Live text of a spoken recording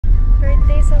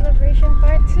birthday celebration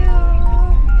part 2.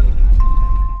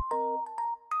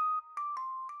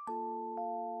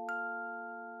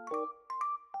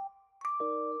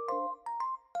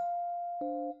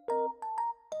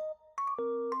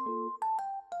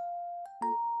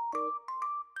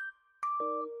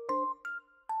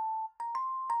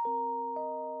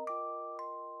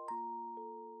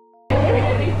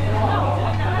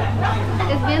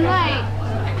 It's been like,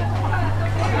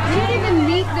 we didn't even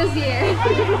meet this year.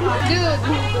 Dude,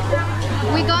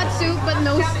 we got soup but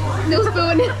no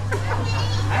spoon.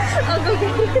 I'll go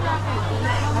get it.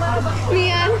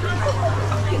 Mian.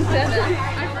 I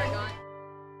forgot.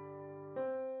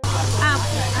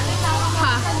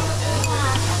 Ha.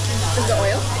 Is the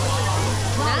oil?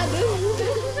 Nah, dude.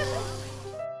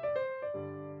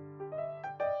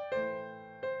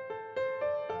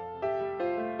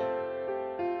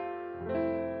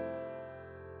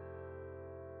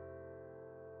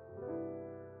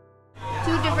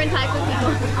 Two different types of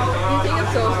people. You think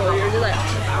it's so you're just like,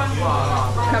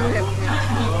 come here.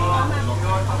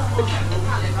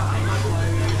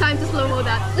 Time to slow mo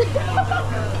that.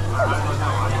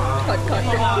 Cut.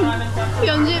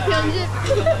 Pyonjit.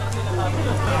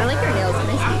 I like your nails,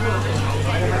 nice.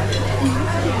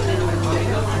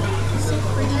 So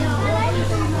pretty.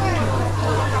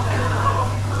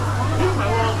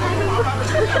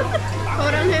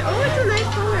 Hold on here. Oh, it's a nice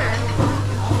color.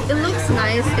 It looks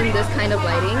nice in this kind of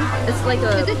lighting. It's like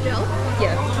a... Is it gel?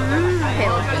 Yeah.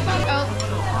 Pale. Oh,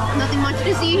 nothing much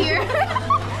to see here.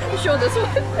 Show this one.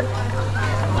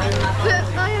 Oh,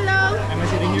 hello. Am I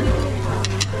sitting here?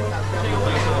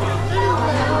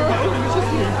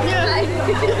 Yeah.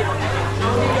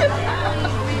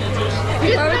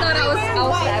 You probably thought I was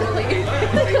family.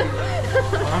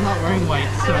 Well, I'm not wearing white,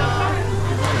 so...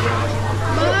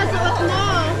 No.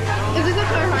 Is this a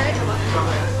Carhartt?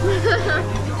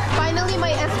 Finally,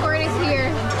 my escort is here.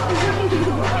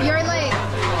 You're late.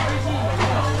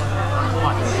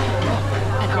 What?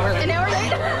 An hour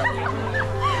late?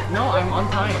 No, I'm on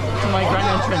time to my grand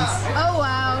entrance. Oh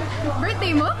wow.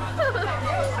 Birthday mo?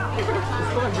 It's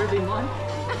still my birthday month.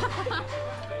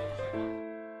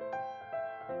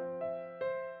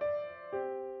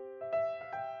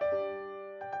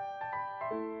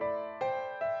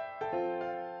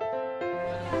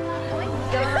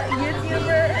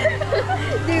 YouTuber.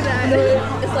 Do that. No,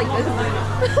 it's like this.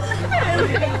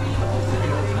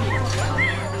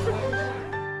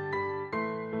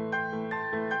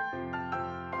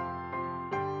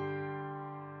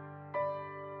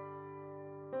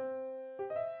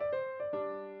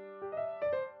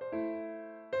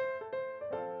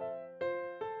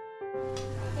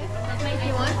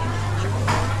 You want?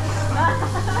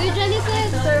 Good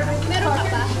Genesis. Meron ka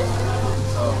pa?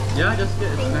 Yeah, just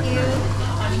get it. Thank you.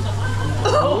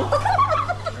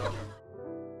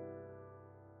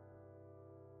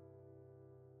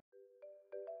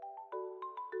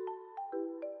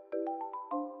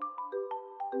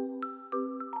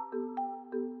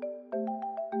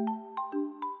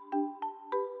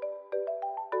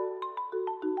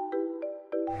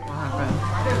 What happened?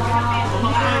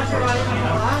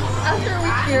 After we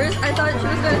cheers, I thought she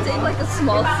was gonna take like a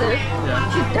small sip.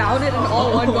 Yeah. She downed it in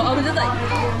all one go. I was just like,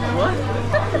 What?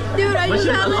 Dude, I But just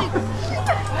you're have alone. like,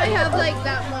 I have like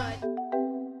that much.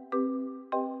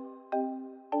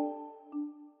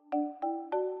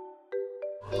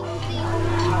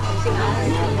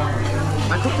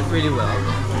 I cooked it really well.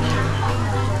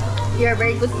 you're a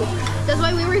very good cook. That's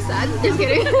why we were sad. Just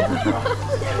kidding.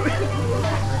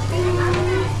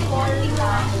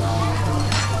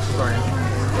 Sorry.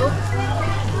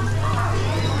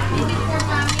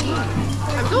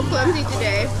 I'm so clumsy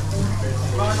today.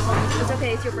 It's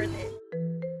okay, it's your birthday.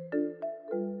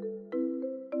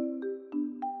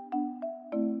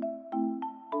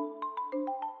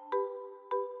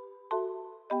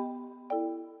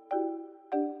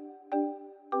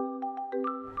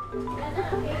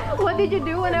 What did you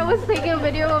do when I was taking a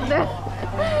video of this?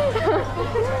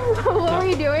 What were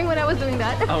you doing when I was doing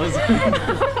that? I was...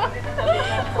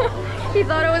 He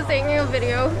thought I was taking a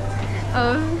video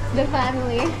of the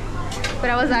family, but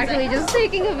I was actually just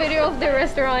taking a video of the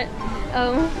restaurant.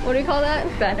 What do you call that?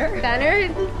 Banner? Banner?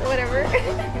 Whatever.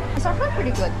 It's actually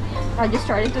pretty good. I just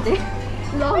tried it today.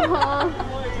 Long.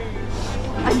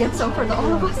 I get some for the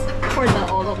all of us. For the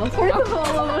all of us. For the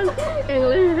whole of us.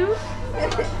 English.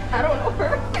 I don't know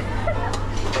her.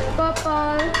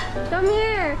 Papa, come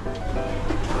here.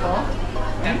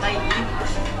 Can't I eat?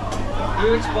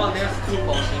 Which ball? There's 2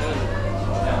 balls, you know.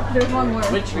 There's one more.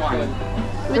 Which one?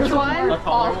 Which one? The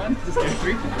taller one? Just get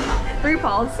 3? 3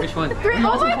 balls. Which one? Oh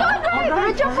my god, right!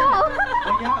 Richard Paul! Oh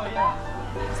yeah, oh yeah.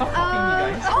 Stop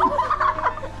fucking me, guys.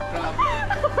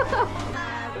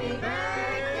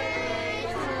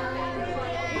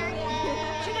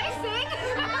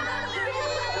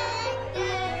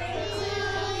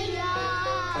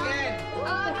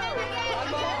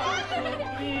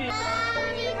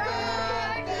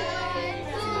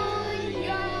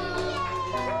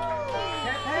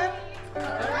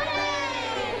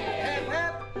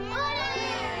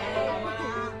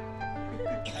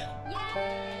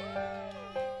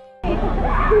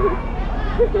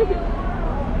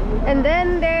 And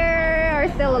then there are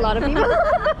still a lot of people.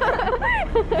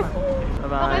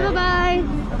 Bye-bye. Okay, bye-bye.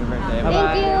 Happy birthday.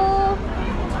 Thank you.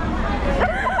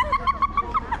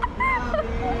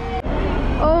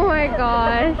 Oh my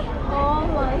gosh. Oh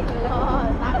my god.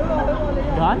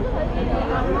 Gone?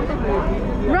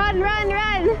 Run, run,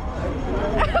 run!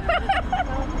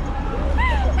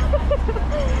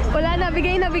 Wala na,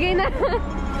 bigay na, bigay na.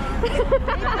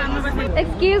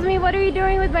 Excuse me, what are you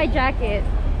doing with my jacket?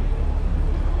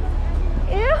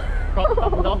 Ew. Crop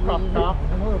top daw, crop top.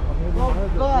 Oh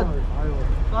God!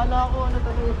 Kala ko ano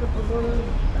talaga ito po doon.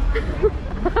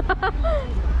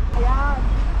 Ayan.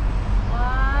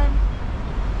 1,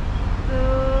 2,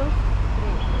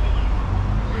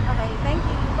 3. Okay, thank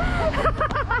you.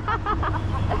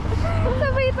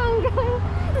 Sabay tanggal.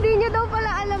 Hindi niya daw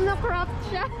pala alam na cropped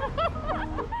siya.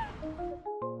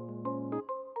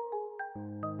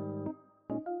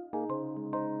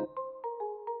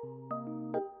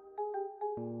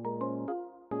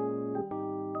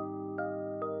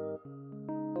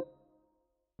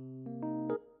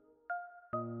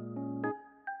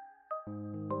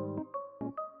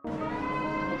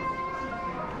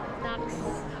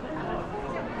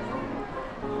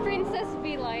 Princess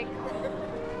be like.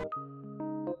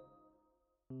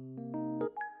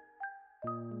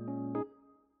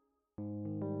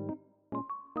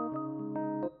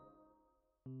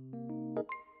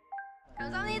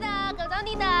 감사합니다.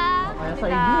 감사합니다. Kaya sa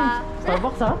inyo.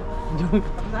 Starbucks ha?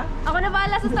 Ako na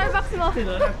bahala sa Starbucks mo.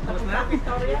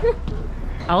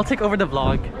 I'll take over the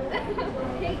vlog.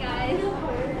 Hey guys.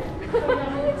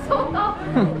 So tough.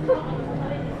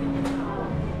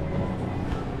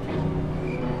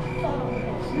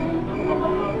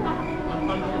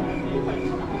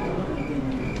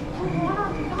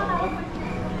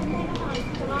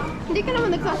 Hindi ka naman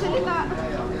nagsasalita.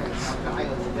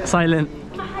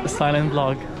 Silent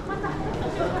vlog.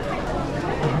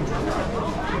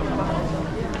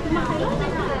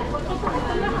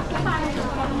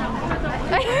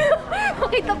 Ay,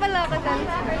 makita pala ako dyan.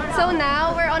 So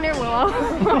now, we're on our walk.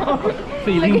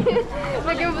 Feeling.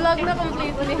 Mag-vlog na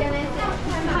completely.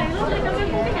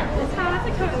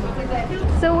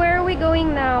 So where are we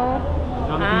going now?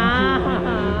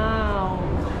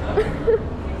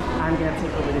 I'm gonna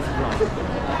take over this vlog.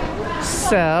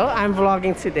 So I'm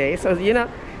vlogging today. So you know,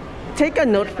 take a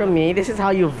note from me. This is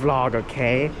how you vlog,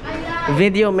 okay?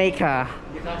 Video maker.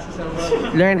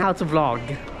 Learn how to vlog.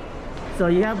 So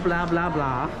you have blah blah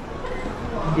blah.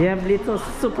 You have little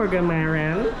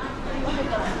Superman.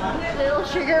 Little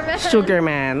sugar man. Sugar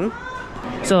man.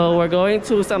 So we're going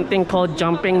to something called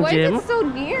jumping Why gym. is it so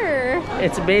near?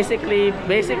 It's basically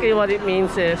what it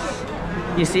means is,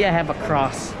 you see I have a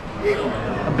cross.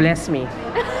 Bless me.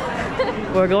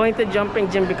 We're going to jumping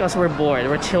gym because we're bored.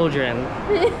 We're children.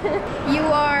 You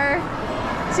are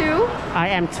 2? I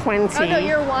am 20. Oh no,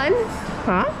 you're 1?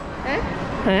 Huh? Eh?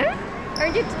 Huh?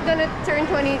 Aren't you gonna turn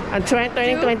 20? I'm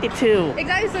turning 22.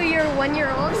 Exactly, so you're 1 year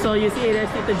old? So you see, there's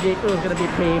Tito Jacob who's gonna be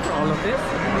paying for all of this.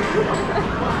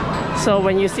 So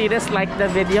when you see this, like the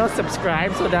video,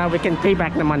 subscribe so that we can pay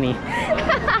back the money.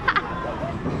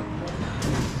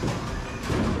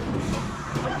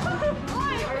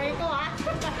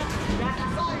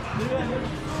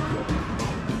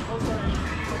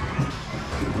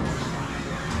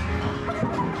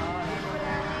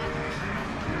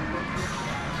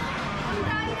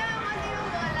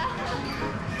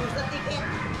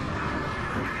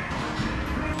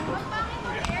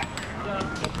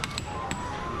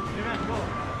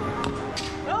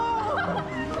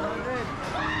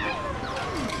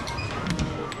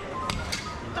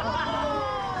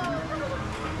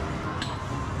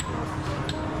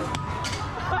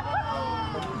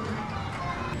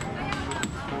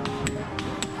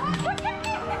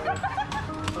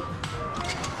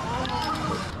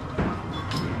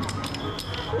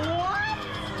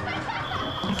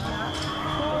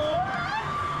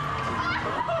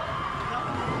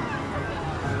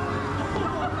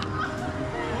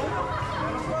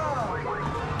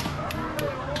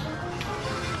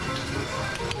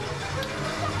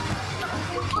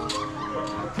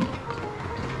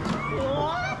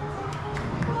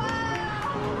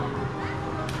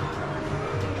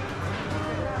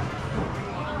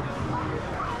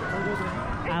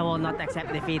 I will not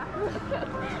accept defeat.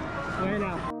 Where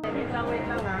now? Wait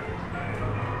lang ha.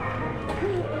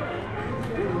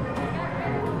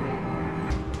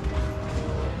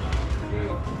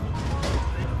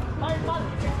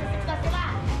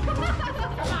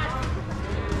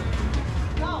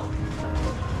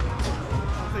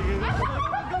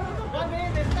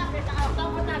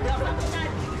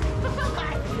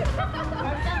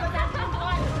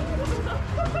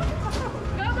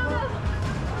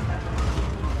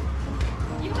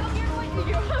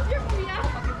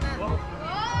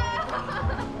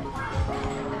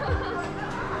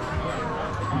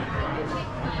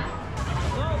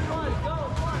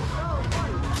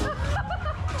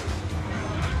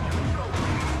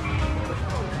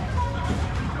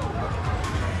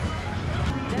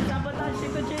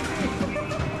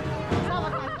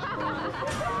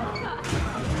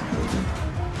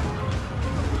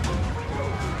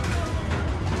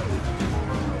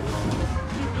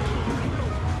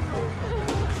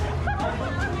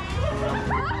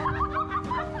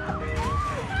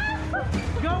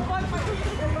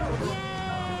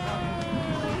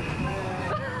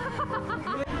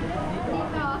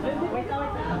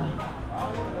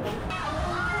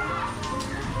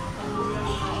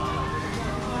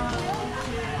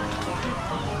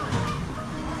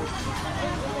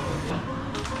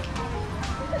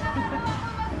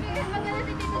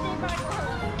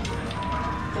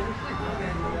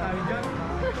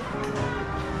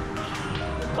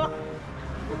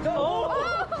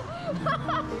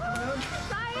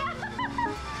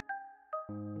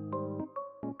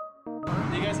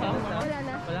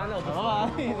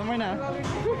 Naman na.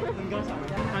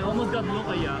 I almost got low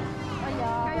kaya.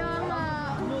 Kaya nga.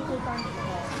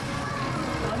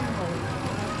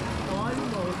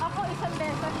 Ako isang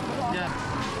beses. Yeah.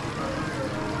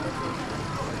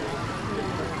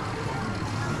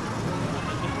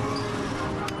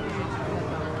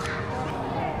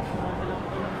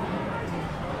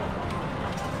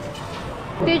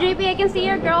 TJP, I can see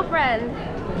your girlfriend.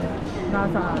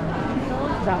 Nasa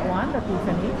that one, the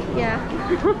Tiffany. Yeah.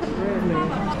 Really?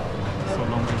 So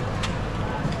long.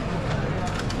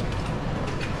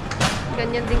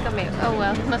 Ganyan din kami. Oh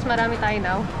well, mas marami tayo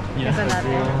now. Kesa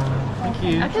natin. Thank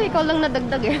you. Actually, ikaw lang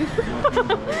nadagdag eh.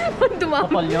 Dumami.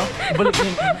 Kapal nyo? Balik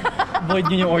nyo. Void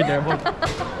nyo yung order. Void nyo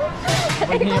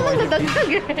Ikaw yung lang order, please. nadagdag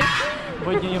eh.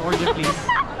 Void nyo yung order, please.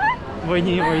 Void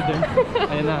nyo yung order.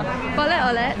 Ayun na.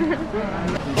 Ulit.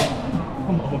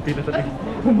 Humamapil na talaga.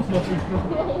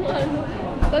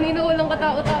 Kanina walang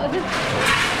katao-tao dyan.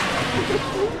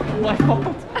 Wow.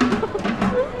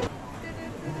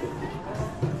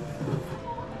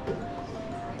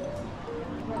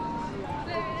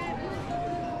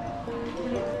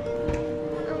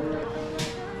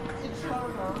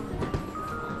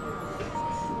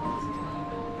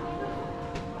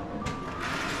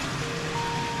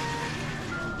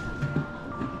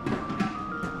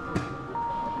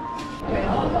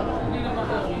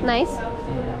 Nice.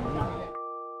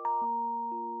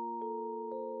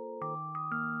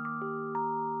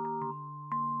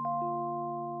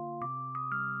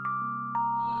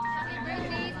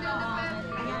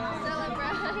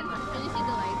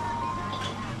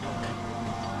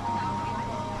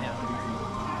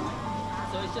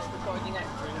 So it's just recording us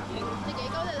drinking. Sige,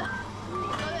 ikaw na lang.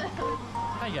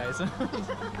 Hi guys.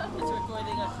 It's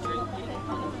recording us drinking.